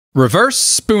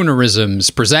Reverse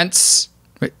Spoonerisms presents...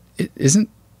 Wait,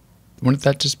 wouldn't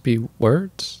that just be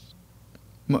words?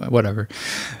 Whatever.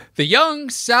 The Young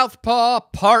Southpaw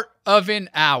Part of an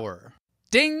Hour.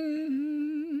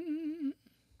 Ding!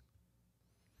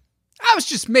 I was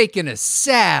just making a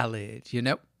salad, you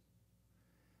know?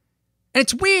 And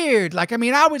it's weird. I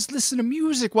always listen to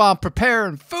music while I'm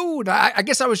preparing food. I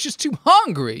guess I was just too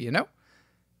hungry, you know?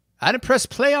 I didn't press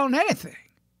play on anything.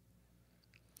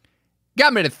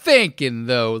 Got me to thinking,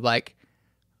 though,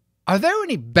 are there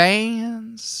any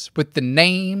bands with the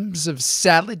names of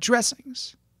salad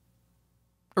dressings?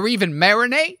 Or even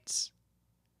marinades?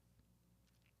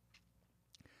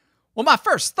 Well, my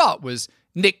first thought was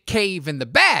Nick Cave and the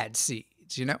Bad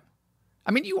Seeds, you know?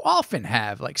 You often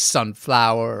have,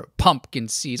 sunflower or pumpkin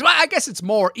seeds. Well, I guess it's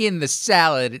more in the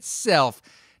salad itself,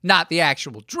 not the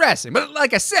actual dressing. But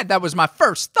like I said, that was my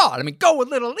first thought. Go a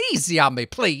little easy on me,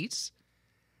 please.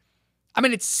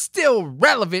 It's still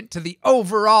relevant to the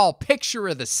overall picture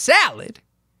of the salad.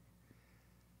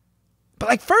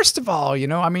 But, first of all,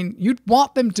 you'd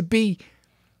want them to be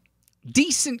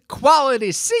decent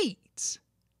quality seeds.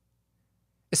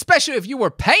 Especially if you were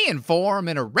paying for them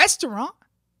in a restaurant.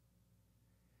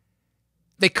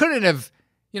 They couldn't have,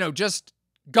 just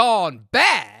gone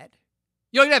bad.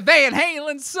 That Van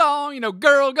Halen song,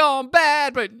 Girl Gone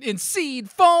Bad, but in seed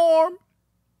form.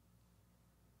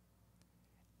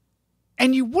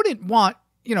 And you wouldn't want,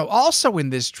 also in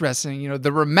this dressing,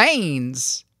 the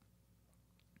remains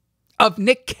of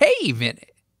Nick Cave in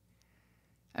it.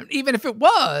 Even if it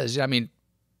was,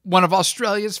 one of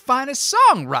Australia's finest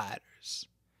songwriters.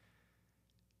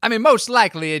 Most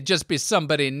likely it'd just be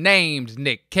somebody named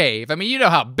Nick Cave. You know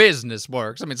how business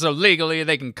works. So legally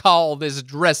they can call this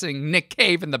dressing Nick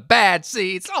Cave and the Bad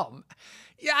Seeds. Oh,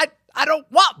 yeah, I don't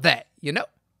want that,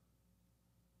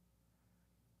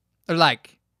 Or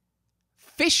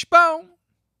Fishbone?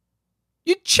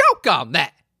 You'd choke on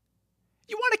that.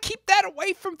 You want to keep that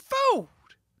away from food.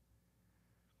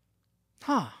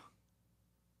 Huh.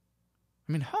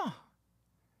 Who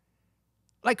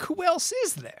else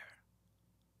is there?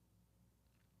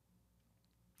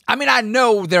 I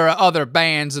know there are other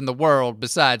bands in the world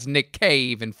besides Nick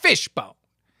Cave and Fishbone.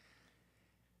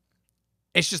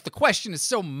 It's just the question is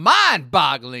so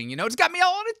mind-boggling, It's got me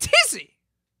all in a tizzy.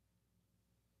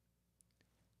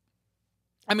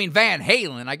 Van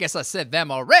Halen, I guess I said them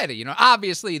already.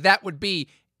 Obviously that would be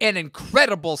an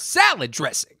incredible salad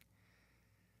dressing.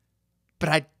 But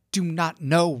I do not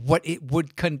know what it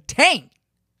would contain.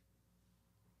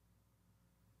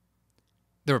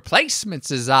 The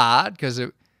replacements is odd because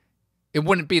it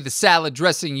wouldn't be the salad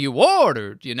dressing you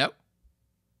ordered, And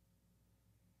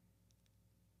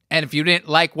if you didn't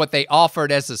like what they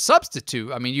offered as a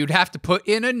substitute, you'd have to put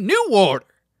in a new order.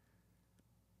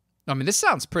 This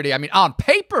sounds pretty, on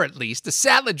paper at least, a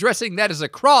salad dressing that is a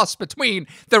cross between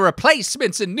the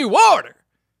replacements and new order.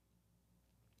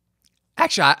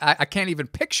 Actually, I can't even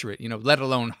picture it, let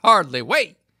alone hardly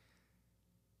wait.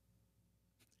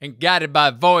 And Guided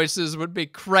by Voices would be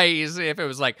crazy if it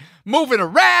was moving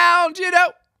around,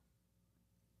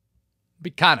 Be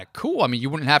kind of cool. You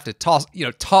wouldn't have to toss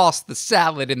the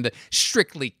salad in the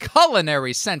strictly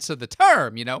culinary sense of the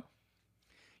term, You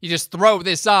just throw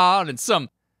this on and some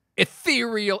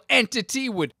ethereal entity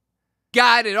would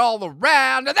guide it all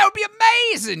around. Now, that would be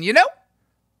amazing,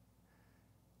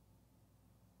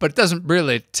 But it doesn't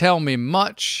really tell me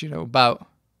much, about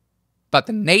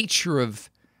the nature of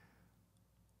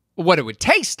what it would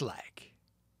taste like.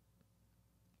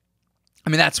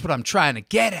 That's what I'm trying to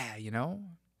get at,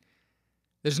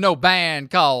 There's no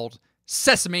band called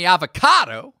Sesame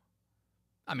Avocado.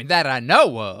 That I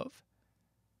know of.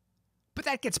 But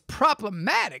that gets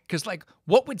problematic, because,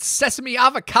 what would Sesame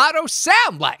Avocado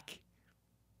sound like?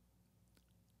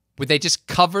 Would they just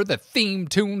cover the theme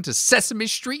tune to Sesame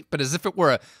Street, but as if it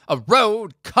were a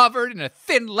road covered in a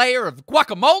thin layer of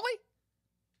guacamole?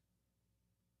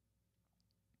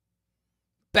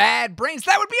 Bad Brains,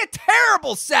 that would be a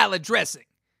terrible salad dressing.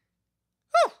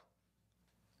 Whew.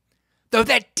 Though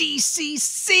that DC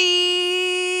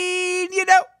scene,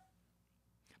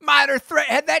 Minor Threat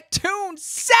had that tune,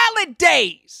 Salad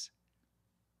Days.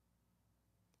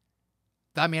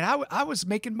 I was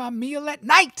making my meal at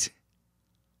night.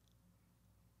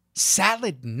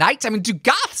 Salad nights? Do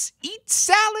goths eat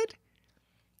salad?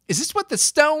 Is this what the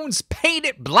Stones' Paint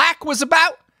It Black was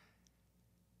about?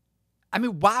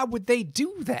 Why would they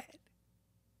do that?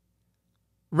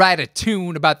 Write a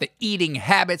tune about the eating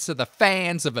habits of the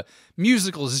fans of a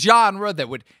musical genre that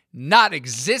would not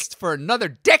exist for another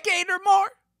decade or more?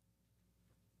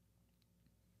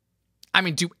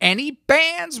 Do any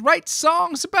bands write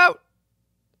songs about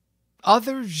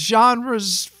other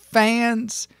genres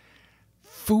fans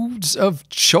foods of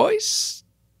choice?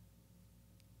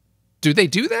 Do they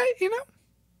do that,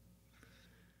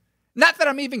 Not that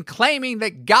I'm even claiming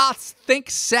that goths think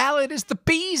salad is the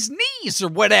bee's knees or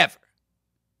whatever.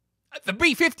 The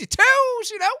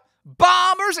B-52s,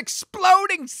 bombers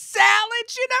exploding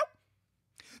salads,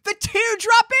 The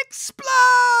teardrop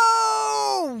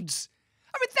explodes.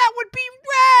 I mean, that would be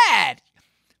rad.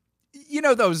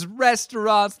 Those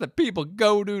restaurants that people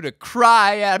go to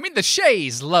cry at. I mean, the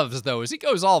Shays loves those. He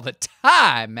goes all the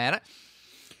time, man.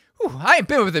 I ain't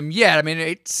been with him yet. I mean,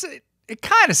 it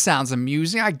kind of sounds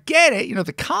amusing. I get it,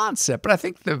 the concept. But I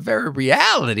think the very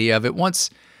reality of it, once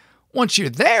you're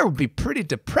there, would be pretty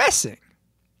depressing.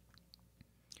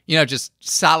 Just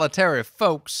solitary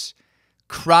folks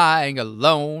crying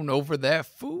alone over their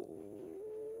food.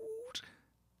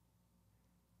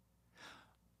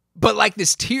 But like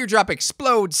this teardrop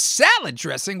explodes salad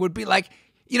dressing would be like,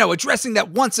 a dressing that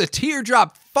once a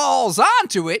teardrop falls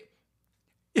onto it,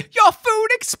 your food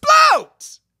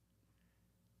explodes.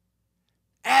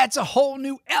 Adds a whole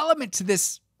new element to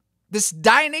this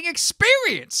dining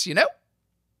experience, I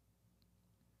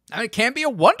mean, it can be a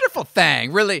wonderful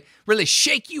thing. Really, really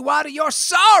shake you out of your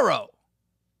sorrow.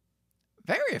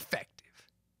 Very effective.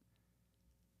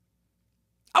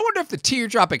 I wonder if the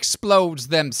teardrop explodes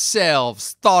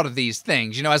themselves thought of these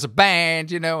things, as a band,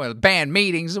 band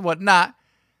meetings and whatnot.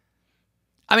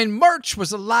 I mean, merch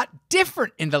was a lot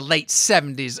different in the late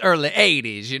 70s, early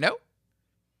 80s,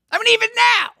 I mean, even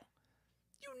now,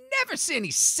 you never see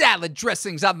any salad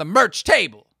dressings on the merch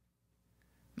table.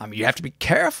 I mean, you have to be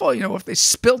careful, if they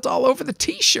spilt all over the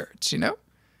t-shirts,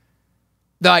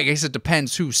 Though I guess it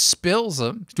depends who spills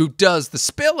them, who does the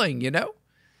spilling, If you're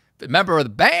a member of the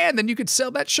band, then you could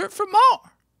sell that shirt for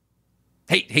more.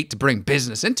 Hate to bring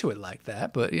business into it like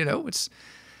that, but, it's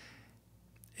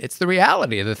the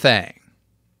reality of the thing.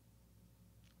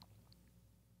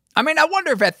 I mean, I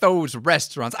wonder if at those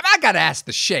restaurants, I got to ask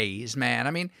the Shays, man.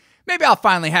 I mean, maybe I'll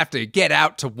finally have to get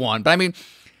out to one, but I mean,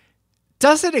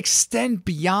 does it extend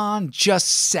beyond just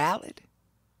salad?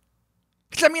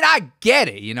 Because, I mean, I get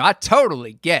it, I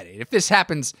totally get it. If this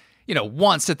happens,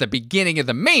 once at the beginning of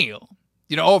the meal,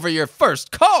 over your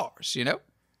first course,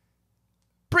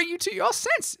 bring you to your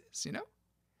senses,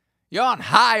 You're on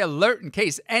high alert in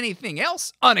case anything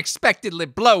else unexpectedly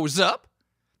blows up.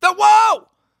 Whoa!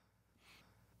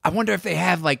 I wonder if they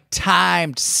have,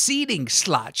 timed seating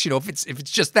slots, if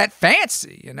it's just that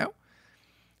fancy,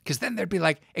 Because then there'd be,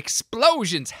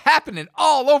 explosions happening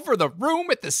all over the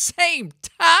room at the same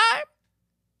time.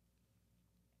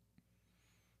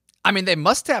 I mean, they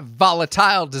must have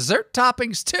volatile dessert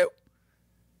toppings, too.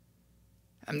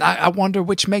 And I wonder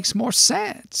which makes more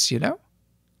sense,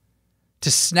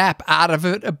 To snap out of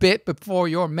it a bit before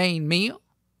your main meal?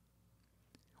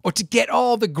 Or to get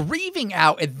all the grieving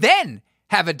out and then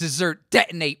have a dessert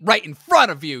detonate right in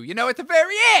front of you, at the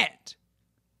very end?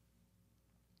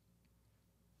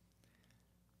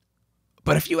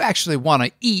 But if you actually want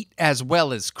to eat as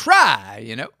well as cry,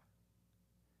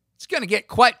 it's going to get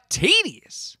quite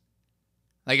tedious.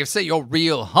 Like if, say, you're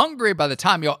real hungry by the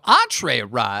time your entree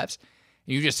arrives,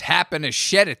 and you just happen to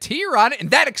shed a tear on it,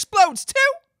 and that explodes too.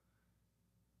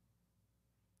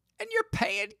 And you're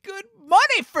paying good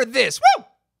money for this. Woo!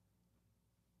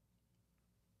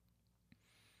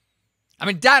 I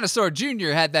mean, Dinosaur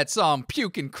Jr. had that song,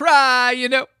 Puke and Cry,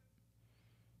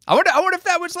 I wonder if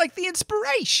that was the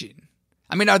inspiration.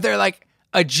 I mean, are there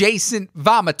adjacent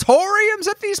vomitoriums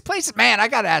at these places? Man, I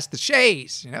got to ask the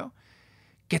Shays,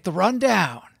 Get the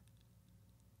rundown.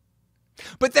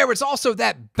 But there was also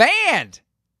that band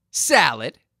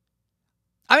salad.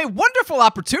 I mean, wonderful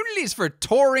opportunities for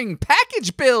touring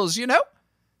package bills,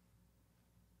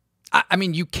 I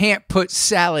mean, you can't put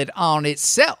salad on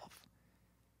itself.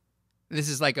 This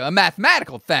is like a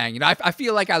mathematical thing. I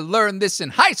feel like I learned this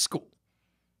in high school.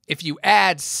 If you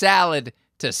add salad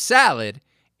to salad,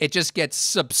 it just gets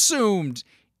subsumed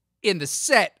in the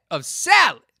set of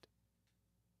salad.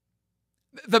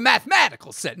 The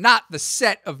mathematical set, not the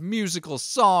set of musical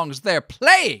songs they're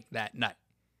playing that night.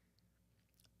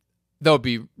 Though it'd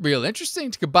be real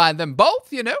interesting to combine them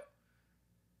both,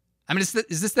 I mean, is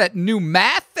this that new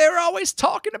math they're always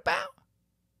talking about?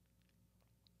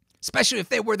 Especially if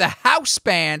they were the house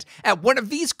band at one of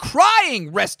these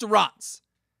crying restaurants.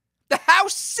 The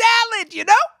house salad,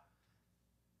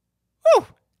 Whew.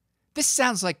 This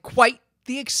sounds like quite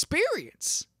the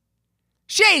experience.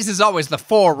 Shays is always the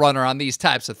forerunner on these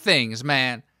types of things,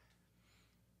 man.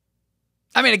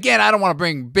 I mean, again, I don't want to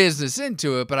bring business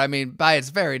into it, but I mean, by its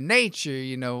very nature,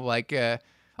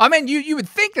 I mean, you would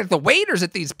think that the waiters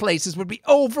at these places would be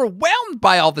overwhelmed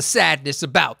by all the sadness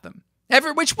about them.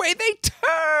 Every which way they turn,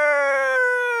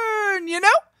 you know?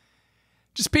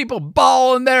 Just people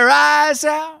bawling their eyes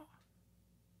out.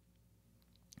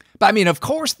 But I mean, of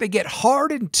course, they get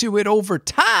hardened to it over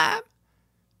time.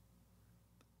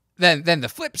 Then the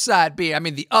flip side being, I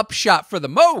mean, the upshot for the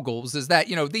moguls is that,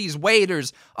 these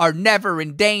waiters are never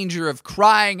in danger of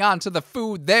crying onto the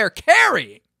food they're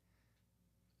carrying.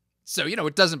 So,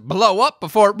 it doesn't blow up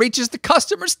before it reaches the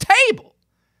customer's table.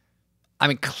 I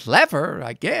mean, clever,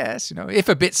 I guess, if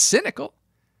a bit cynical.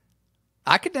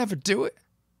 I could never do it.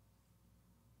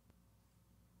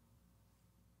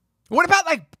 What about,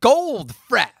 like, gold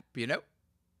frap,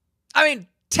 I mean,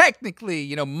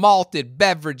 technically, malted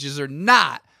beverages are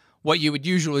not what you would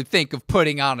usually think of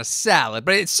putting on a salad,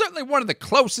 but it's certainly one of the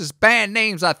closest band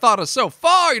names I thought of so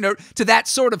far, to that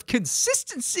sort of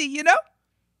consistency,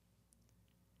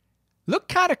 Look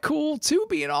kind of cool, too,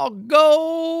 being all gold,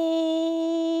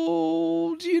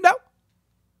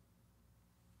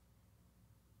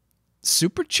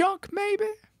 Super Chunk, maybe?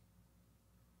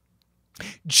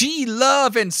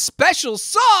 G-Love and Special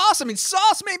Sauce. I mean,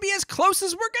 sauce may be as close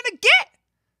as we're going to get.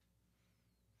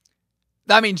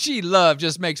 I mean, G-Love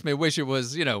just makes me wish it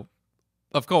was,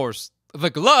 of course,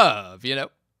 the glove,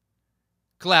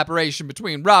 Collaboration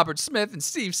between Robert Smith and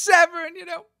Steve Severin,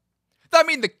 I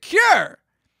mean, The Cure.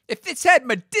 If this had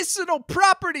medicinal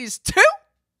properties too,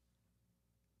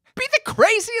 be the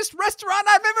craziest restaurant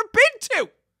I've ever been to.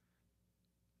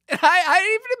 And I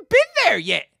ain't even been there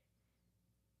yet.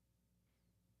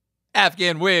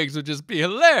 Afghan wigs would just be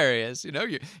hilarious.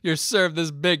 You're served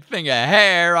this big thing of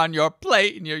hair on your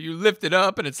plate, and you lift it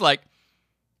up, and it's like,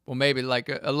 well, maybe like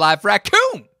a live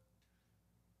raccoon.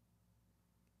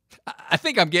 I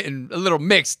think I'm getting a little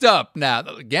mixed up now.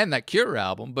 Again, that Cure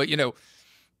album, but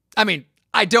I mean,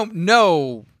 I don't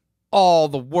know all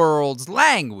the world's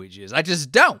languages. I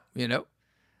just don't, I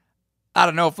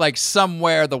don't know if like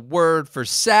somewhere the word for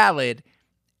salad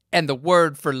and the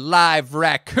word for live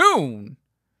raccoon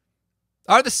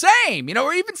are the same,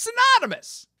 or even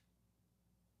synonymous.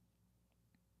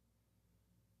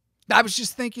 I was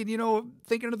just thinking,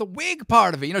 thinking of the wig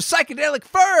part of it, psychedelic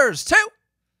furs too.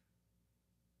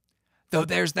 Though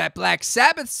there's that Black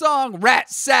Sabbath song, Rat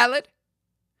Salad,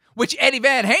 which Eddie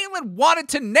Van Halen wanted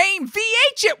to name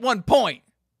VH at one point.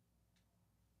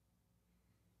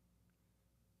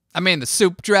 I mean, the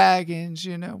Soup Dragons,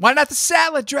 Why not the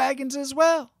Salad Dragons as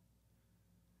well?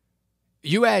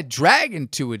 You add dragon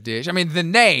to a dish. I mean, the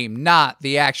name, not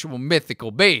the actual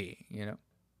mythical being,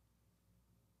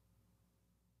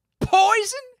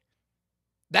 Poison?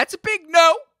 That's a big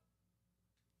no.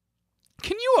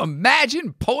 Can you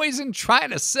imagine Poison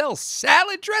trying to sell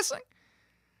salad dressing?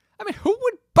 I mean, who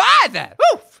would buy that?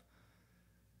 Oof.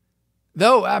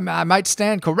 Though I might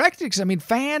stand corrected because, I mean,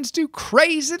 fans do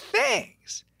crazy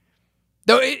things.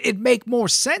 Though it'd make more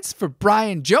sense for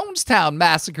Brian Jonestown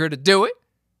Massacre to do it.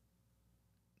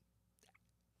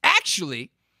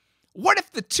 Actually, what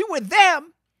if the two of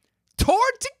them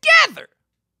toured together?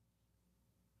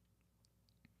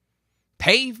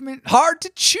 Pavement, hard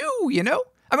to chew,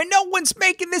 I mean, no one's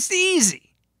making this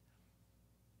easy.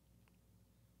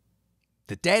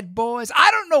 The Dead Boys. I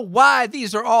don't know why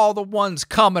these are all the ones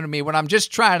coming to me when I'm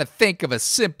just trying to think of a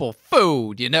simple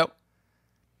food, I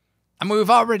mean,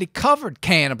 we've already covered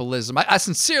cannibalism. I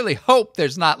sincerely hope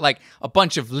there's not like a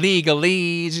bunch of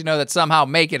legalese, that somehow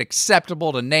make it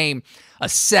acceptable to name a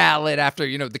salad after,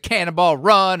 the Cannonball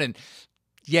Run and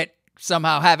yet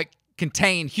somehow have it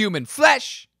contain human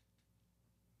flesh.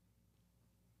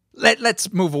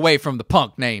 Let's move away from the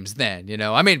punk names then,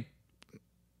 I mean,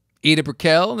 Ida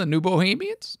Brickell and the New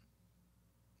Bohemians?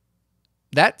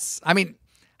 I mean,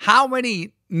 how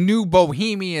many New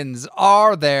Bohemians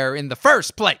are there in the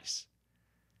first place?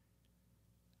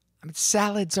 I mean,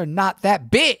 salads are not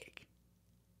that big.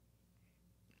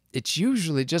 It's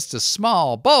usually just a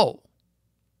small bowl.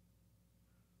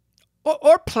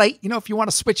 Or plate, if you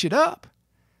want to switch it up.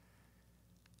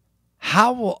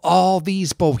 How will all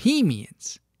these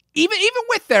bohemians, even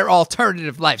with their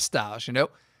alternative lifestyles, I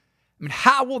mean,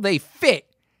 how will they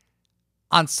fit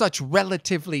on such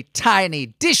relatively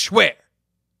tiny dishware?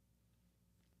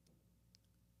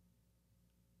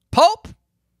 Pulp?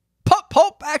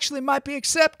 Pulp actually might be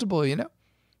acceptable,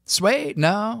 Suede?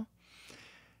 No.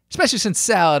 Especially since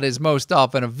salad is most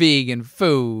often a vegan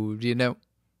food,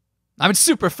 I mean,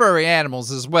 super furry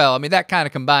animals as well. I mean, that kind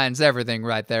of combines everything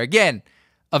right there. Again,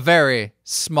 a very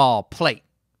small plate.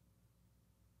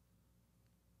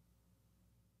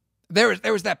 There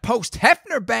was that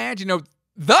post-Hefner band,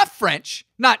 the French,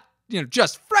 not,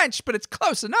 just French, but it's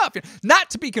close enough. Not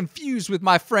to be confused with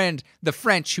my friend, the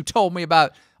French, who told me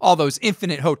about all those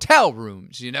infinite hotel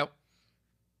rooms,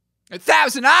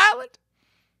 1,000 Island?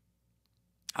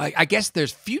 I guess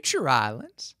there's future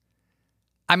islands.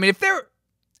 I mean, if there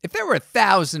were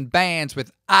 1,000 bands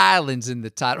with islands in the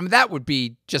title, I mean, that would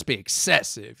just be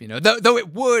excessive, though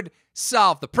it would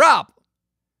solve the problem.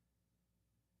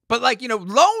 But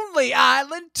Lonely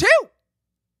Island too.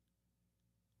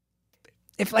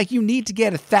 If you need to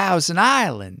get 1,000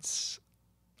 islands,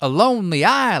 a lonely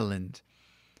island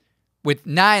with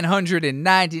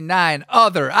 999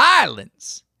 other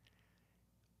islands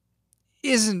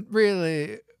isn't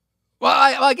really,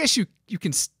 well, I guess you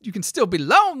can still be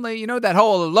lonely, that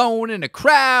whole alone in a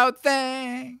crowd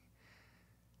thing.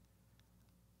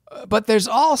 But there's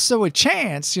also a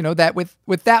chance, that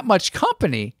with that much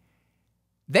company,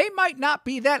 they might not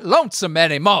be that lonesome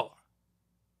anymore.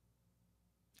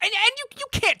 And you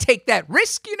can't take that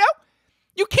risk,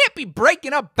 You can't be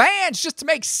breaking up bands just to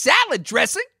make salad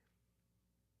dressing.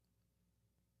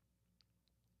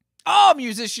 All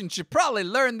musicians should probably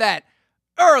learn that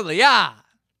early on.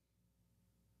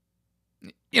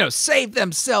 Save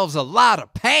themselves a lot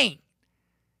of pain.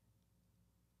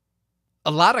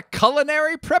 A lot of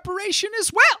culinary preparation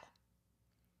as well.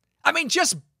 I mean,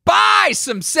 just buy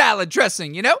some salad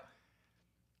dressing,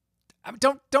 I mean,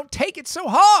 don't take it so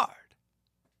hard.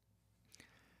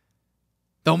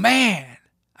 Though, man,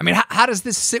 I mean, how does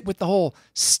this sit with the whole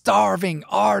starving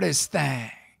artist thing?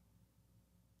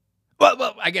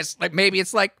 Well, I guess maybe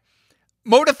it's like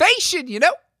motivation,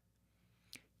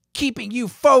 keeping you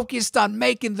focused on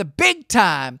making the big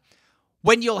time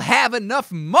when you'll have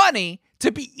enough money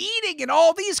to be eating in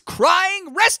all these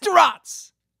crying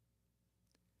restaurants.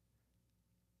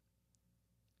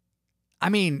 I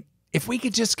mean, if we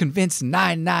could just convince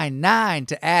 999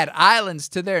 to add islands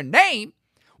to their name,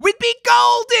 we'd be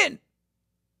golden.